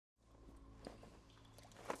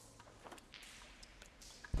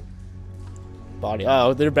body.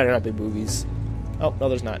 Oh, there better not be boobies. Oh, no,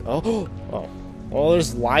 there's not. Oh, oh. Oh,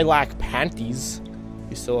 there's lilac panties.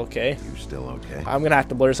 You still okay? You still okay? I'm gonna have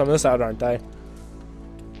to blur some of this out, aren't I?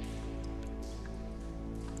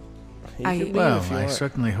 Well, I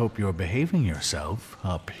certainly hope you're behaving yourself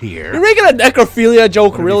up here. You're making a necrophilia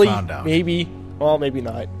joke, really? Found out? Maybe. Well, maybe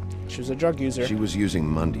not. She was a drug user. She was using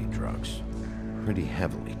Mundy drugs. Pretty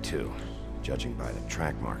heavily, too. Judging by the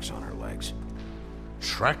track marks on her legs.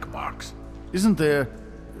 Track marks? Isn't there...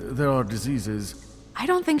 There are diseases... I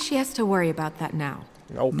don't think she has to worry about that now.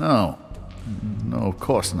 Nope. No. No, of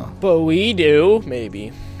course not. But we do,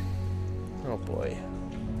 maybe. Oh boy.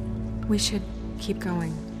 We should keep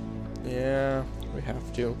going. Yeah, we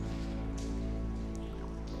have to.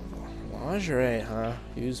 Lingerie, huh?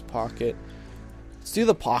 Use pocket. Let's do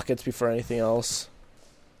the pockets before anything else.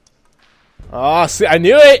 Oh, see, I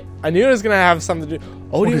knew it! I knew it was gonna have something to do.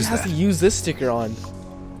 Oh, he has to use this sticker on.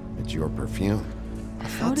 It's your perfume. I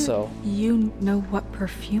thought so. You know what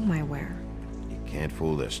perfume I wear? You can't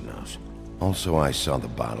fool this nose. Also, I saw the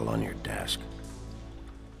bottle on your desk.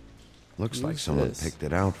 Looks like someone picked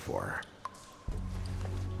it out for her.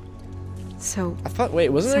 So I thought, wait,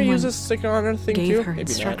 wasn't there use a sticker on her thing too? Gave her Maybe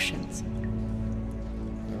instructions.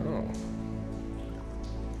 Not. Oh.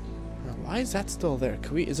 Now, why is that still there?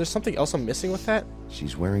 Can we? Is there something else I'm missing with that?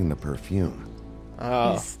 She's wearing the perfume.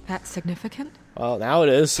 Oh. Is that significant? Well, now it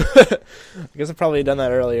is. I guess I've probably done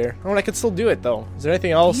that earlier. Oh, and I could still do it though. Is there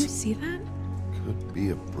anything else? Do you see that? Could be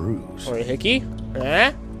a bruise. Or a hickey?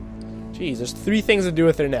 Eh? Jeez, there's 3 things to do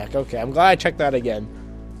with her neck. Okay, I'm glad I checked that again.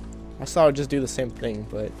 I thought I would just do the same thing,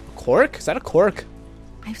 but... Cork? Is that a cork?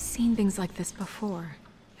 I've seen things like this before.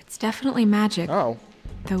 It's definitely magic. Oh.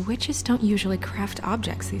 Though witches don't usually craft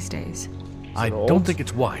objects these days. I don't think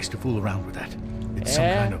it's wise to fool around with that. It's some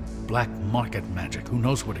kind of black market magic. Who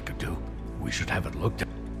knows what it could do? We should have it looked at.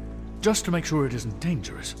 Just to make sure it isn't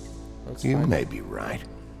dangerous. You may be right.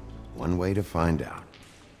 One way to find out.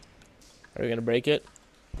 Are we gonna break it?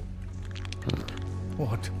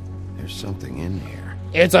 What? There's something in here.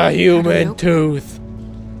 It's a human tooth!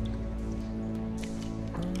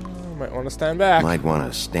 Might want to stand back. Might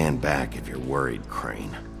want to stand back if you're worried,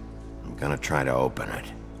 Crane. I'm gonna try to open it.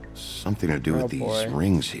 Something to do with these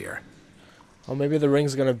rings here. Oh, maybe the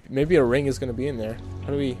ring's gonna... Maybe a ring is gonna be in there. How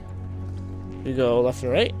do we... You go left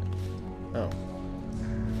and right? Oh.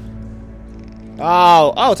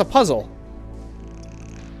 Oh, it's a puzzle.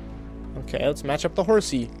 Okay, let's match up the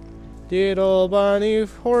horsey. Little bunny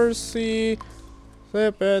horsey,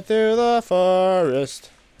 slip it through the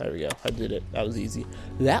forest. There we go. I did it. That was easy.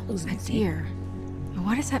 That was easy. A deer.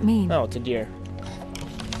 What does that mean? Oh, it's a deer.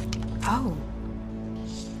 Oh.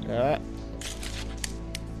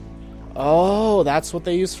 Oh, that's what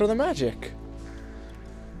they use for the magic.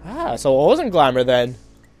 Ah, so it wasn't glamour then.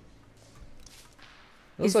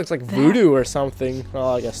 This looks like voodoo or something.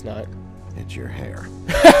 Oh, I guess not. It's your hair.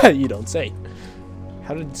 You don't say.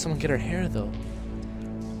 How did someone get her hair, though?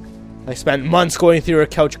 I spent months going through her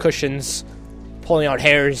couch cushions, pulling out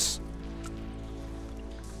hairs.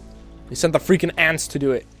 They sent the freaking ants to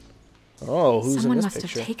do it. Oh, who's Someone in this must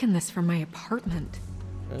picture? have taken this from my apartment.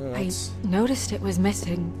 I That's- noticed it was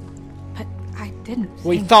missing, but I didn't.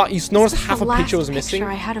 Well, you think. thought you noticed This was half the a picture was last missing?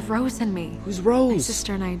 I had of Rose and me. Who's My Rose?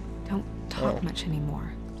 sister and I don't talk much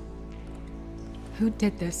anymore. Who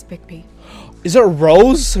did this, Bigby? Is it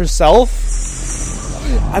Rose herself?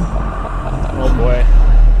 Oh boy.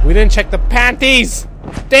 We didn't check the panties!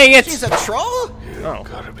 Dang it! She's a troll? You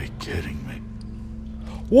gotta be kidding me.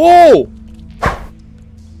 Whoa!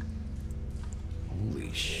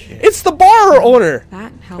 Holy shit. It's the bar owner!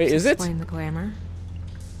 That helps Wait, is it? explain the glamour.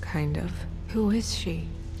 Kind of. Who is she?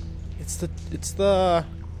 It's the...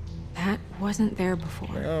 That wasn't there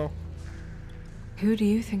before. Oh. Who do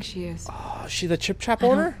you think she is? Oh, is she the Chip Chap I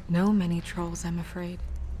owner? don't know many trolls, I'm afraid.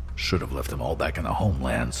 Should have left them all back in the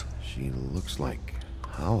homelands. She looks like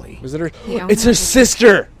Holly. Was it her? The It's owner her was-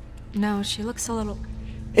 sister! No, she looks a little...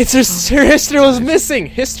 It's her sister was missing!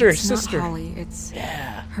 It's Sister. not Holly, it's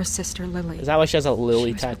her sister Lily. Is that why she has a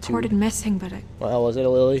lily She was tattoo? reported missing, but I Well, was it a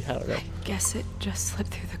lily? I don't know. guess it just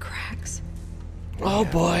slipped through the cracks. Oh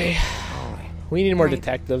boy. We need more Right.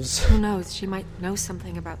 detectives. Who knows, she might know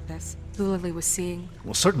something about this. Who Lily was seeing.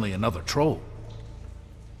 Well, certainly another troll.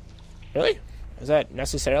 Really? Is that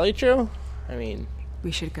necessarily true? I mean,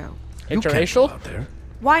 We should go. You can't go interracial? out there.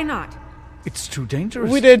 Why not? It's too dangerous.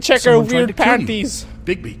 We did check her Someone tried weird to kill you. panties.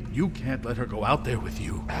 Bigby, you can't let her go out there with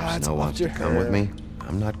you. Snow wants to come with me.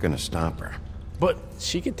 I'm not gonna stop her. But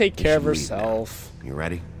She can take care of should leave now. herself. You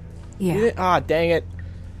ready? Yeah. Ah, dang it.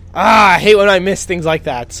 Ah, I hate when I miss things like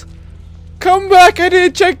that. Come back, I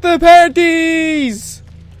didn't check the panties!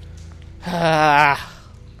 Ah.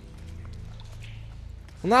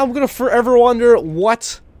 Now I'm gonna forever wonder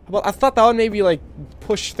what. Well, I thought that would maybe like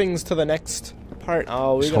push things to the next part.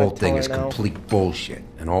 Oh, we This whole thing is complete bullshit,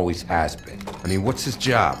 and always has been. I mean, what's his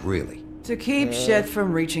job, really? To keep shit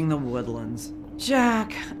from reaching the woodlands.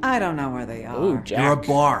 Jack, I don't know where they are. Ooh, Jack. You're a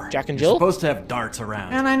bar. Jack and You're Jill? supposed to have darts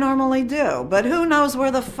around. And I normally do, but who knows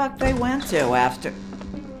where the fuck they went to after.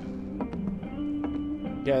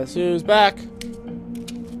 Guess who's back?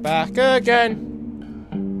 Back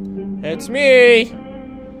again. It's me.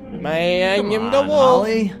 Come I'm the on, wolf.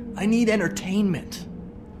 Holly. I need entertainment.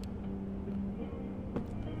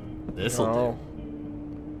 This'll Oh.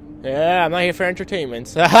 Yeah, I'm not here for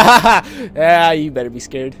entertainment. Yeah, you better be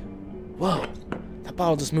scared. Whoa, that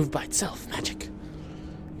bottle just moved by itself. Magic.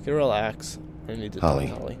 You can relax. I need to Holly,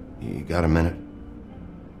 talk to Holly. you got a minute?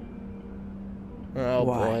 Oh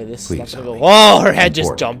Why? boy, this Please, is not gonna Holly. go. Whoa, her head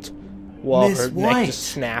just Important. jumped. Whoa, Miss her neck White. just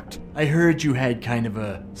snapped. do. I heard you had kind of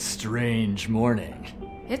a strange morning.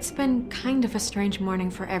 It's been kind of a strange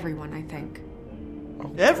morning for everyone, I think.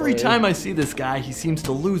 Every boy. time I see this guy, he seems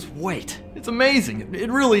to lose weight. It's amazing. It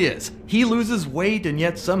really is. He loses weight and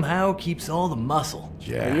yet somehow keeps all the muscle.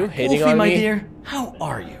 Yeah. Are you hitting Wolfie, on my me? dear, how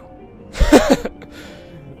are you?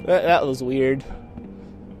 That was weird.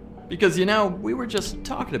 Because, you know, we were just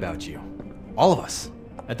talking about you. All of us.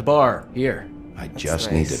 At the bar, here. I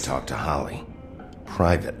just need to talk to Holly.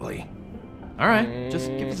 Privately. Alright, just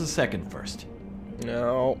give us a second first.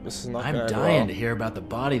 No, this is not I'm gonna dying end to hear about the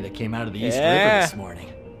body that came out of the East Yeah. River this morning.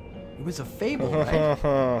 It was a fable, right?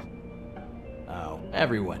 well. Oh,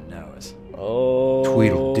 everyone knows. Oh.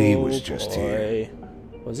 Tweedledee was just boy. here.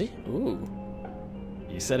 Was he? Ooh.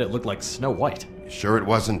 You said it looked like Snow White. Sure it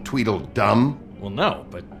wasn't Tweedledum? Well, no,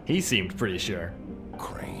 but he seemed pretty sure.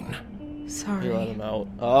 Crane. He let Sorry. him out.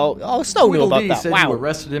 Oh, Snow knew about Tweedledee that. said Wow. you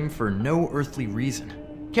arrested him for no earthly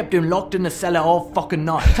reason. Kept him locked in the cellar all fucking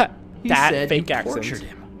night. He That said fake you accent. tortured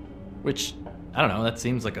him. Which, I don't know, that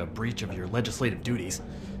seems like a breach of your legislative duties.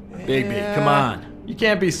 Bigby, come on. You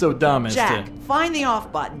can't be so dumb as Jack, to... find the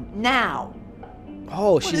off button, now.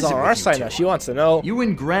 Oh, is she's it on with our you side two? now. She wants to know. You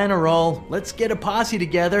and Gran are all, let's get a posse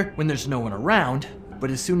together when there's no one around. But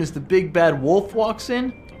as soon as the big bad wolf walks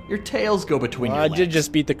in, your tails go between your I legs. did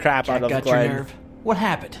just beat the crap Jack out of got Glenn. your nerve? What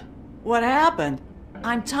happened? What happened?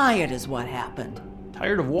 I'm tired is what happened.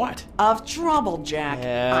 Tired of what? Of trouble, Jack.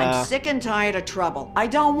 Yeah. I'm sick and tired of trouble. I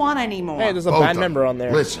don't want any more. Hey, there's a Both band of member them. on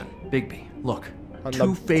there. Listen, Bigby, look. On the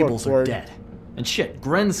Two fables are corkboard. dead. And shit,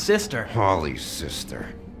 Gren's sister, Holly's sister.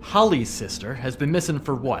 Holly's sister, has been missing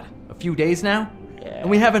for what? A few days now? Yeah. And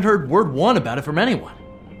we haven't heard word one about it from anyone.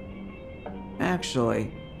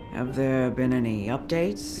 Actually, have there been any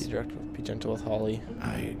updates? Be gentle with Holly.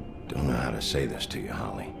 I don't know how to say this to you,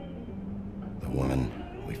 Holly. The woman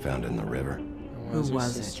we found in the river. Who Your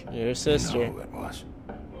was sister. it? Your You know sister. who it was.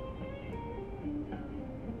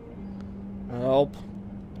 Help.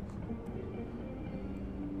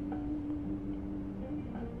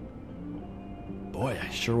 Boy, I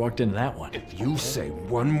sure walked into that one. You say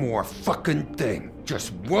one more fucking thing.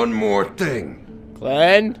 Just one more thing.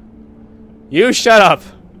 Glenn, you shut up.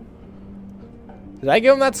 Did I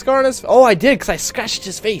give him that scar on his? Oh, I did, because I scratched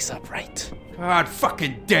his face up right. God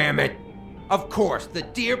fucking damn it! Of course, the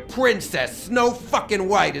dear princess, Snow fucking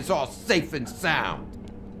White, is all safe and sound.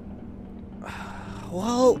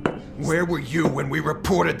 Well, Where were you when we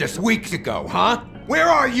reported this weeks ago, huh? Where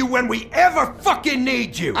are you when we ever fucking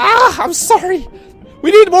need you? I'm sorry.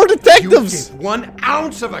 We need more You detectives. give 1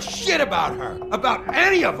 ounce of a shit about her, about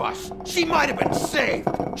any of us. She might have been saved.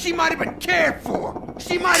 She might have been cared for.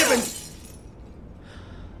 She might have been...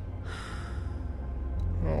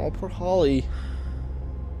 Oh, poor Holly.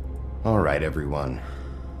 All right, everyone.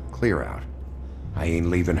 Clear out. I ain't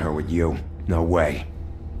leaving her with you. No way.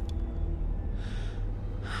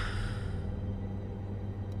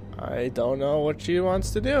 I don't know what she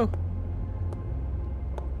wants to do.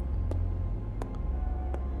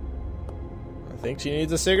 I think she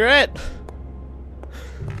needs a cigarette.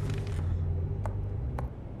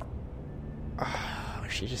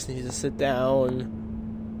 She just needs to sit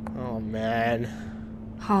down. Oh, man.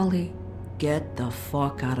 Holly, Get the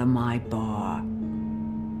fuck out of my bar.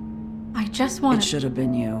 I just It want should have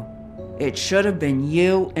been you. It should have been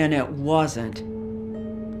you, and it wasn't.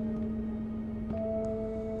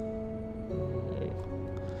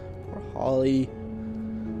 Poor Holly.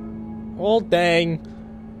 Well, dang.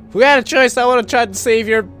 If we had a choice, I would have tried to save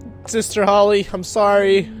your sister, Holly. I'm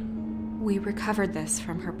sorry. We recovered this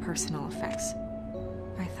from her personal effects.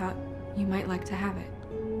 I thought you might like to have it.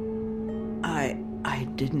 I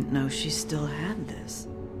didn't know she still had this.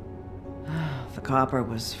 The copper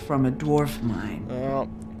was from a dwarf mine. Well,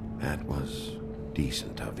 That was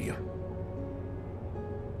decent of you.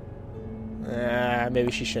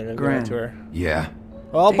 Maybe she shouldn't have given it to her. Yeah?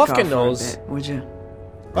 Well, Take off Buffkin for a knows. bit, would you?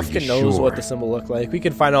 Buffkin you knows sure? what the symbol looked like. We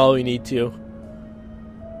can find all we need to.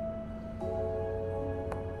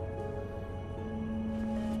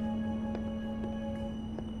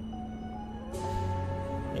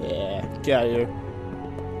 Yeah, get out of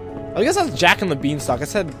here. I guess that's Jack and the Beanstalk. I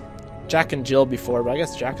said Jack and Jill before, but I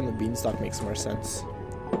guess Jack and the Beanstalk makes more sense.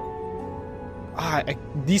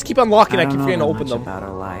 These keep unlocking. I keep forgetting to open them. About her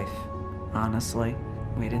life, honestly,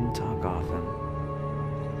 we didn't talk often.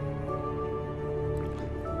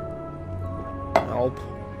 Help.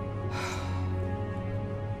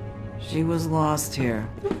 She was lost here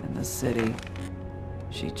in the city.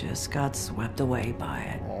 She just got swept away by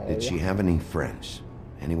it. Did she have any friends?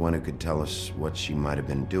 Anyone who could tell us what she might have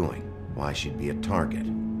been doing? Why she'd be a target?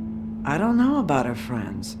 I don't know about her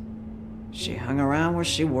friends. She hung around where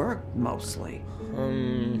she worked, mostly.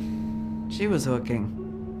 She was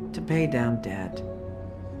hooking to pay down debt.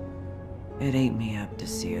 It ate me up to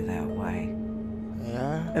see her that way.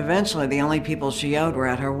 Yeah. Eventually, the only people she owed were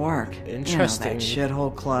at her work. Interesting. You know, that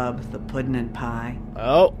shithole club, the Puddin' and Pie.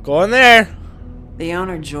 Oh, go in there. The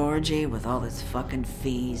owner, Georgie, with all his fucking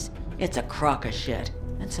fees. It's a crock of shit.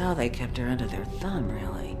 That's how they kept her under their thumb,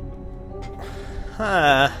 really.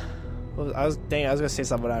 Huh. Well, I was gonna say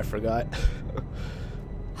something, but I forgot.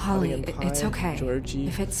 Holly, Pudding and pie, it's okay. Georgie,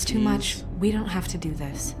 If it's too cheese. much, we don't have to do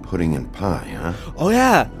this. Pudding and pie, huh? Oh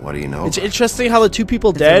yeah. What do you know? It's interesting how the two people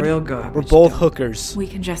It's a dead real were garbage both dump. hookers. We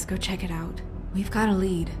can just go check it out. We've got a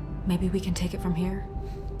lead. Maybe we can take it from here.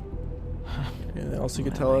 Anything else you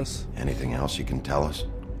could tell us? Anything else you can tell us?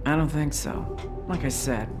 I don't think so. Like I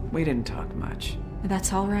said, we didn't talk much.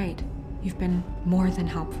 That's all right. You've been more than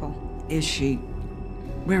helpful. Is she?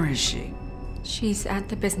 Where is she? She's at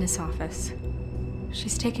the business office.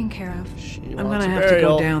 She's taken care of. I'm gonna have to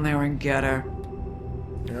go down there and get her.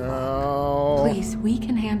 No. Please, we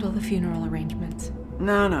can handle the funeral arrangements.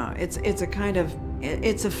 No, it's a kind of...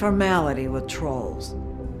 It's a formality with trolls.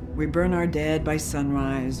 We burn our dead by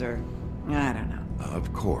sunrise, or... I don't know.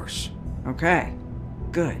 Of course. Okay,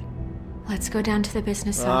 good. Let's go down to the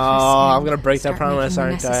business office. I'm and gonna break that start promise, making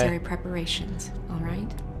the aren't I? necessary preparations. All right.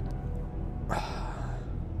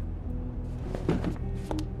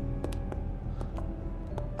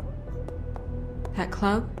 That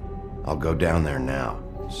club? I'll go down there now.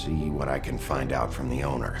 See what I can find out from the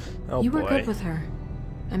owner. Oh, You were boy. good with her.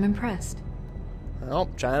 I'm impressed. Well,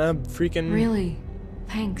 trying to freaking Really.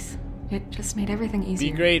 Thanks. It just made everything be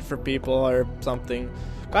easier. great for people or something.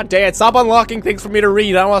 God dang it, stop unlocking things for me to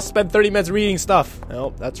read. I don't want to spend 30 minutes reading stuff.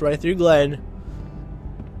 Nope, that's right through Glenn.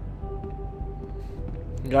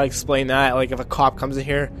 You gotta explain that, like if a cop comes in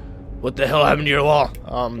here, what the hell happened to your wall?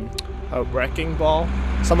 A wrecking ball?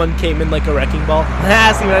 Someone came in like a wrecking ball.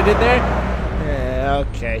 See what I did there? Yeah,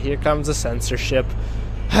 okay, here comes the censorship.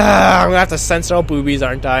 I'm gonna have to censor all boobies,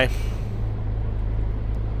 aren't I?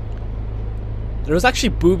 There was actually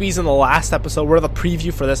boobies in the last episode where the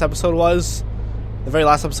preview for this episode was. The very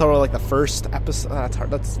last episode, or like the first episode. That's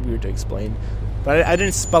hard. That's weird to explain. But I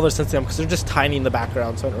didn't spell their sense them because they're just tiny in the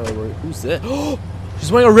background, so I don't really worry. Who's this? Oh,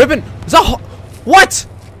 she's wearing a ribbon. Is that what?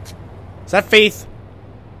 Is that Faith?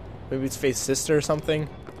 Maybe it's Faith's sister or something.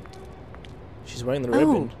 She's wearing the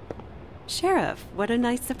ribbon. Sheriff, what a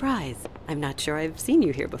nice surprise. I'm not sure I've seen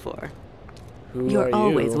you here before. Who are You're you?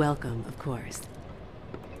 always welcome, of course.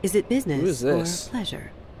 Is it business Who is this? or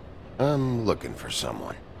pleasure? I'm looking for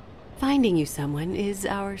someone. Finding you someone is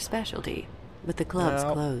our specialty, but the club's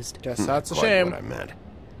Well, closed. Guess that's a Quite shame. what I meant.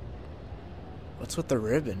 What's with the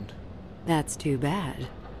ribbon? That's too bad.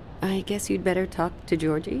 I guess you'd better talk to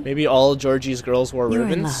Georgie. Maybe all Georgie's girls wore You're in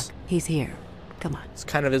ribbons. luck. He's here. Come on. It's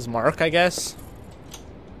kind of his mark, I guess.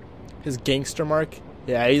 His gangster mark.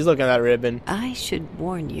 Yeah, he's looking at that ribbon. I should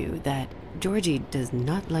warn you that Georgie does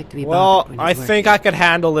not like to be Well, bothered when I he's think working. I could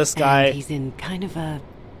handle this guy. And he's in kind of a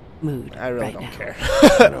mood I really right don't now. care.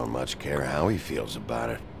 I don't much care how he feels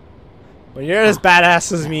about it. When you're as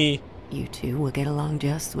badass as me, You two will get along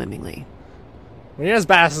just swimmingly. when you're as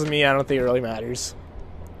badass as me, I don't think it really matters.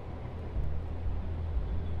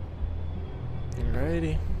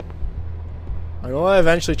 Alrighty. I know I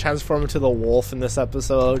eventually transform into the wolf in this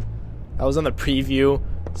episode. That was in the preview,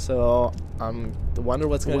 so I wonder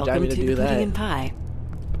what's going to drive Welcome me to to do the Pudding that. and Pie,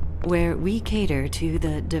 where we cater to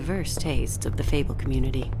the diverse tastes of the Fable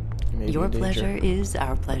community. You may be Your in danger. pleasure is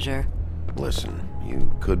our pleasure. Listen,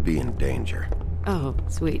 you could be in danger. Oh,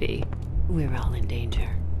 sweetie, we're all in danger.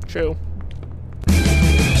 True.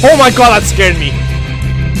 Oh my god, that scared me.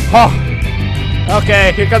 Oh.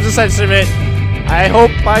 Okay, here comes the censorship. I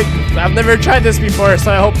hope I've never tried this before,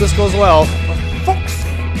 so I hope this goes well. For fuck's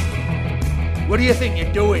sake! What do you think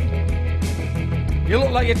you're doing? You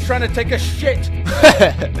look like you're trying to take a shit.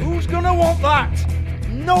 Who's gonna want that?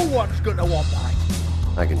 No one's gonna want that.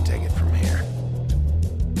 I can take it from here.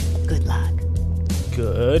 Good luck.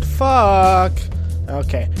 Good fuck.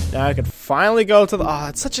 Okay, now I can finally go to the... Oh,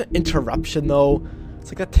 it's such an interruption, though. It's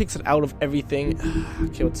like that takes it out of everything.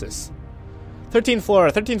 Okay, what's this? 13th floor.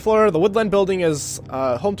 13th floor, the Woodland Building is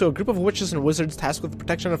home to a group of witches and wizards tasked with the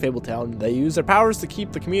protection of Fabletown. They use their powers to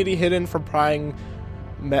keep the community hidden from prying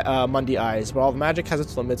Mundy eyes, but all the magic has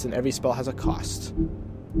its limits and every spell has a cost.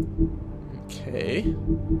 Okay.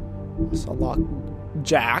 Let's unlock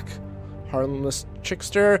Jack. Harmless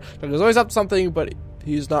trickster. He's always up to something, but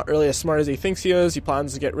he's not really as smart as he thinks he is. He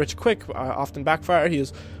plans to get rich quick, often backfire.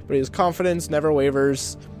 But he has confidence, never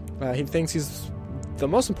wavers. He thinks he's the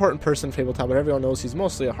most important person in Fabletown, but everyone knows he's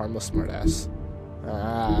mostly a harmless smartass.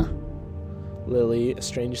 Lily, a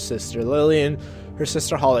strange sister. Lily and her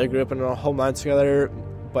sister Holly grew up in a homeland together,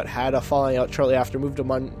 but had a falling out shortly after, moved to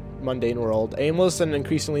mundane world. Aimless and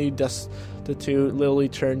increasingly destitute, Lily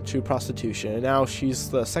turned to prostitution, and now she's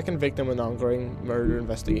the second victim in an ongoing murder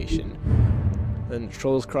investigation. And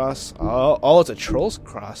Troll's Cross. Oh, it's a Troll's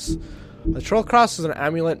Cross. A Troll Cross is an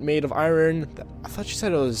amulet made of iron. I thought she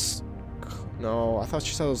said it was... No, I thought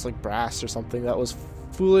she said it was like brass or something that was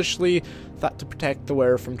foolishly thought to protect the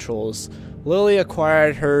wearer from trolls. Lily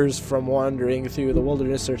acquired hers from wandering through the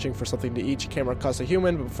wilderness searching for something to eat. She came across a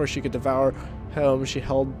human, but before she could devour him, she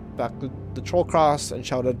held back the troll cross and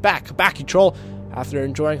shouted, "Back! Back, you troll!" After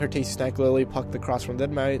enjoying her tasty snack, Lily plucked the cross from the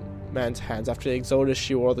dead man's hands. After the exodus,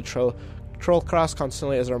 she wore the troll cross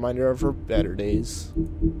constantly as a reminder of her better days.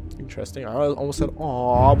 Interesting. I almost said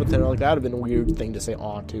 "aw," but then like that would have been a weird thing to say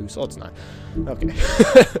 "aw" too, so it's not. Okay.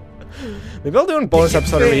 Maybe I'll do a bonus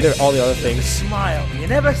episode and read all the other things. Smile. You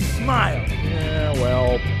never smile. Yeah,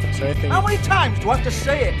 well, is there anything... How many times do I have to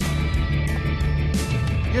say it?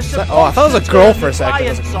 You're supposed I thought it was a girl for a second.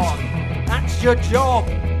 clients on. That's your job.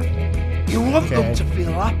 You want them to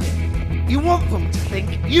feel happy. You want them to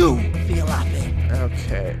think you feel happy.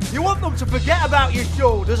 Okay. You want them to forget about your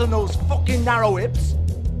shoulders and those fucking narrow hips.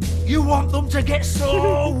 You want them to get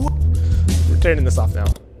so... We're turning this off now.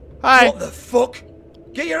 Hi. What the fuck?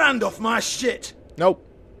 Get your hand off my shit. Nope.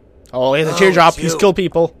 Oh, he has a teardrop. He's killed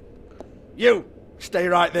people. You, stay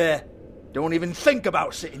right there. Don't even think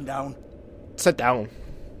about sitting down. Sit down.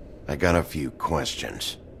 I got a few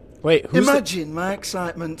questions. Wait, who's Imagine my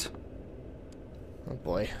excitement. Oh,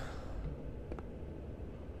 boy.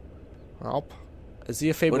 Well, is he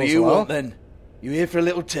a fable What do as you well? want then? You here for a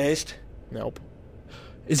little taste? Nope.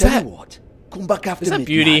 Is Tell that... you what? Come back after that midnight,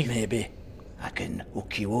 Beauty? maybe. I can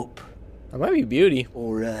hook you up. That might be Beauty.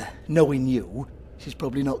 Or, knowing you, she's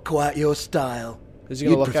probably not quite your style. Is he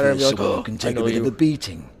gonna look at her and be like, someone "Oh, who can I take know a bit you." of a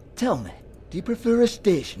beating. Tell me, do you prefer a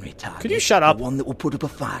stationary target? Could you shut up? Or one that will put up a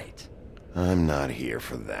fight? I'm not here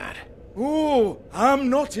for that. Oh, I'm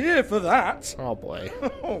not here for that. Oh, boy.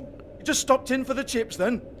 Oh, you just stopped in for the chips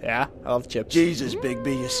then? Yeah, I love chips. Jesus, Big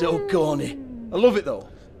B, you're so corny. I love it though.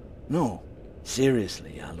 No,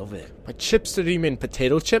 seriously, I love it. By chips, did he mean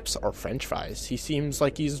potato chips or French fries? He seems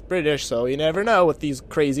like he's British, so you never know with these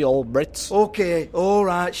crazy old Brits. Okay, all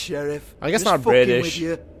right, Sheriff. I guess Just not fucking British. with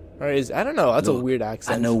you. Or is... I don't know. That's a Look, weird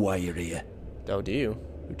accent. I know why you're here. Oh, do you?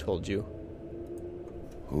 Who told you?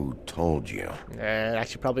 Who told you?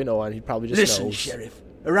 Actually, probably no one. He probably just Listen, knows. Sheriff.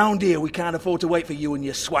 Around here, we can't afford to wait for you and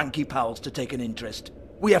your swanky pals to take an interest.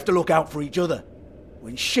 We have to look out for each other.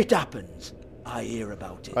 When shit happens, I hear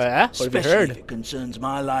about it. Oh, yeah? What have you Especially heard? if it concerns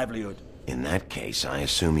my livelihood. In that case, I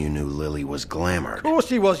assume you knew Lily was glamored. Of course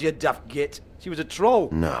she was, you daft git. She was a troll.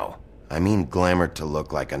 No. I mean glamored to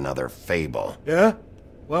look like another fable. Yeah?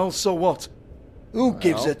 Well, so what? Who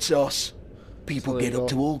gives a toss? People It's get illegal. up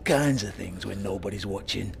to all kinds of things when nobody's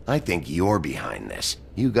watching. I think you're behind this.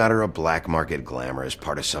 You got her a black market glamour as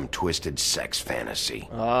part of some twisted sex fantasy.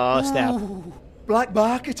 Oh, snap. Ooh, black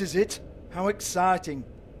market, is it? How exciting.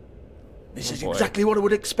 This is boy. exactly what I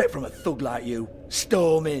would expect from a thug like you.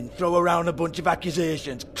 Storm in, throw around a bunch of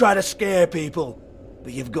accusations, try to scare people.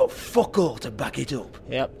 But you've got fuck all to back it up.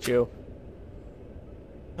 Yep, true.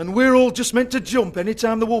 And we're all just meant to jump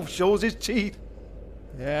anytime the wolf shows his teeth.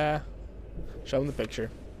 Yeah. Show him the picture.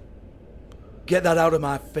 Get that out of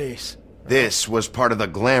my face. This was part of the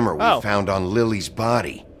glamour we Oh. found on Lily's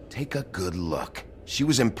body. Take a good look. She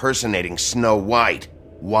was impersonating Snow White.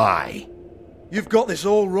 Why? You've got this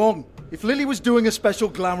all wrong. If Lily was doing a special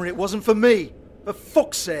glamour, it wasn't for me. For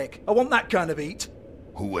fuck's sake, I want that kind of eat.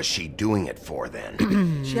 Who was she doing it for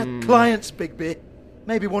then? She had clients, Bigby.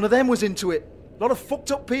 Maybe one of them was into it. A lot of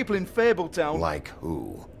fucked up people in Fabletown. Like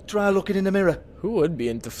who? Try looking in the mirror. Who would be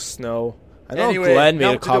into snow? I know Anyway, Glenn made a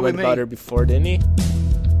nothing to do with comment me. about her before, didn't he?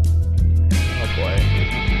 Oh boy.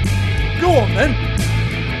 Go on then.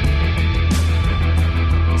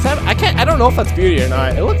 I don't know if that's Beauty or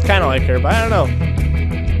not. It looks kind of like her, but I don't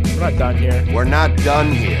know. We're not done here. We're not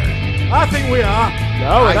done here. I think we are.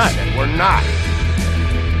 No, we're I not. said we're not.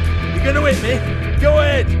 You're gonna hit me? Go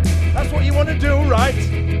ahead. That's what you want to do, right?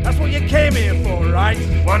 That's what you came here for, right?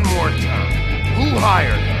 One more time. Who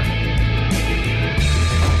hired her?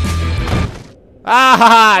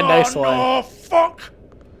 Ah, nice one. Oh, fuck!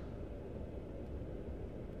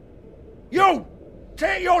 You!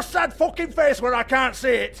 Take your sad fucking face where I can't see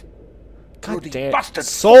it! God Bloody damn. bastard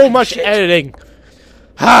So fucking much shit. editing.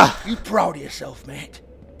 Ah. You proud of yourself, mate?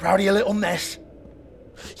 Proud of your little mess?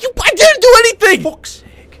 I didn't do anything! Fuck's sake.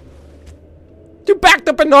 You backed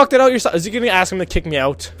up and knocked it out yourself. Is he gonna ask him to kick me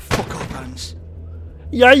out? Fuck off, Hans.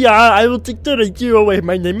 Yeah, I will take the radio away.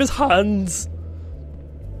 My name is Hans.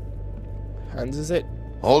 Hans, is it?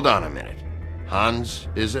 Hold on a minute. Hans,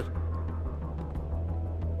 is it?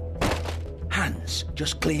 Hans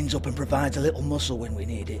just cleans up and provides a little muscle when we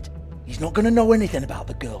need it. He's not gonna know anything about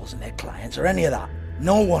the girls and their clients or any of that.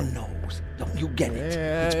 No one knows. Don't you get it?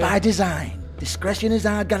 Yeah. It's by design. Discretion is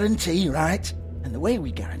our guarantee, right? And the way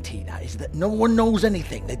we guarantee that is that no one knows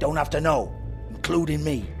anything they don't have to know, including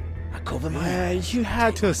me. I cover my eyes. You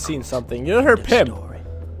had to have seen something. You're her The pimp. story.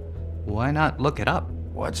 Why not look it up?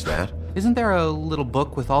 What's that? Isn't there a little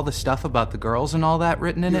book with all the stuff about the girls and all that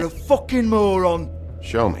written in You're a it? fucking moron.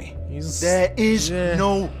 Show me. There is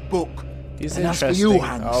no book. He's And as for interesting. you,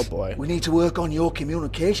 Hans, Oh boy. we need to work on your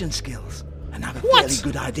communication skills and have a What? fairly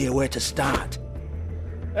good idea where to start.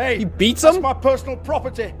 Hey, He beats that's him? my personal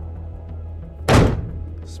property.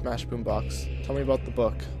 Smash boombox. Tell me about the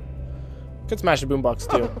book. Could smash a boombox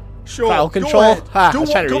too. Sure, File go control? ahead. Ha, I Do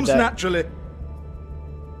was trying what to read comes that. naturally.